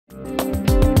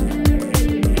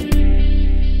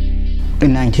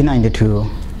In 1992,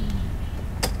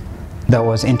 there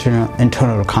was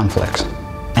internal conflicts,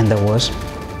 and there was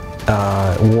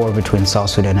war between South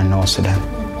Sudan and North Sudan.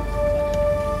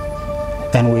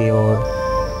 And we were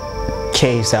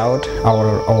chased out,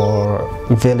 our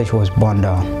village was burned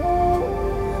down.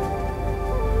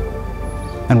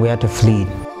 And we had to flee.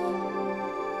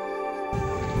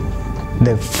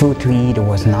 The food to eat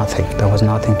was nothing, there was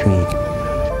nothing to eat.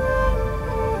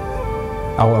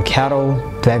 Our cattle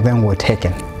back then were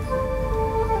taken.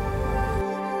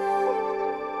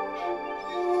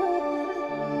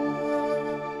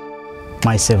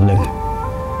 My sibling,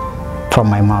 from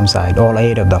my mom's side, all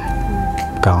 8 of them,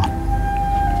 gone.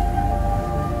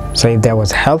 So if there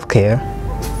was health care,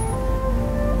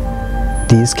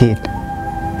 these kids,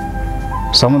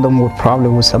 some of them would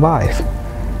probably survive.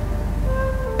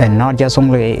 And not just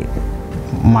only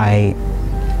my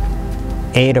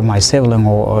 8 of my sibling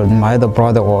or my other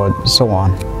brother or so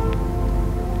on.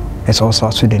 It's all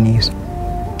South Sudanese,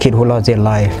 kids who lost their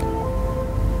life.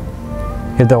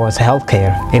 If there was health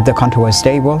care, if the country was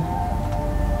stable,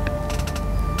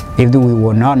 if we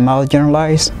were not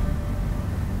marginalized,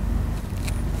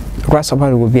 the rest of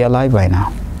us would be alive by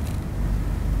now.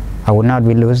 I would not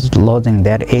be losing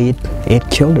that eight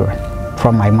children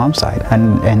from my mom's side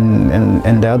and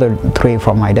the other 3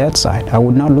 from my dad's side. I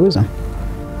would not lose them.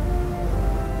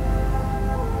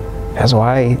 That's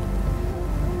why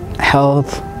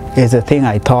health is a thing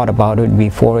I thought about it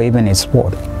before even it's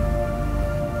sport.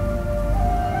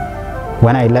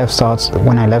 When I left South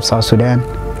Sudan,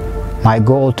 my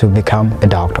goal to become a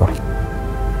doctor.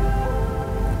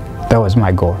 That was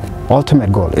my goal,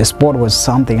 ultimate goal. Sport was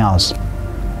something else.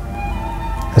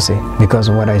 You see, because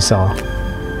of what I saw.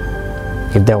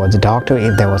 If there was a doctor,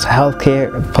 if there was a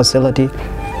healthcare facility,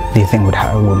 the thing would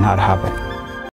not happen.